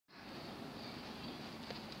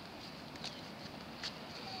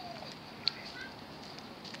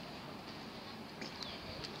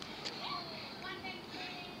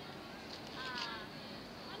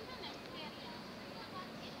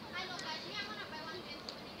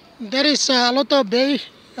There is Alotau Bay.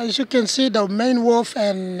 As you can see, the main wharf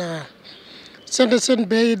and Sanderson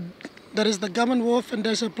Bay. There is the government wharf and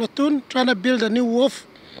there's a platoon trying to build a new wharf.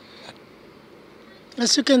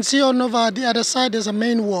 As you can see on over the other side, there's a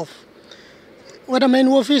main wharf. Where the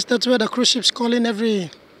main wharf is, that's where the cruise ships call in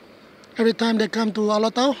every time they come to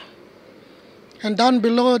Alotau. And down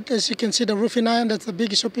below, as you can see, the roofing iron, that's the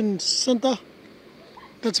big shopping center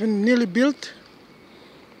that's been nearly built.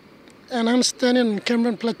 And I'm standing on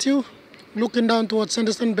Cameron Plateau, looking down towards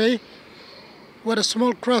Sanderson Bay, where the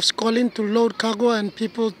small crafts call in to load cargo and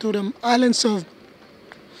people to the islands of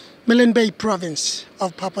Milne Bay province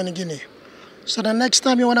of Papua New Guinea. So the next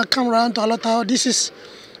time you want to come around to Alotau, this is,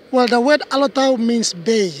 well, the word Alotau means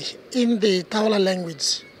bay in the Taula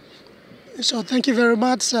language. So thank you very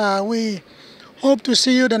much. We hope to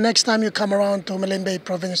see you the next time you come around to Milne Bay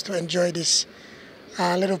province to enjoy this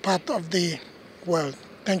little part of the world.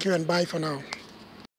 Thank you and bye for now.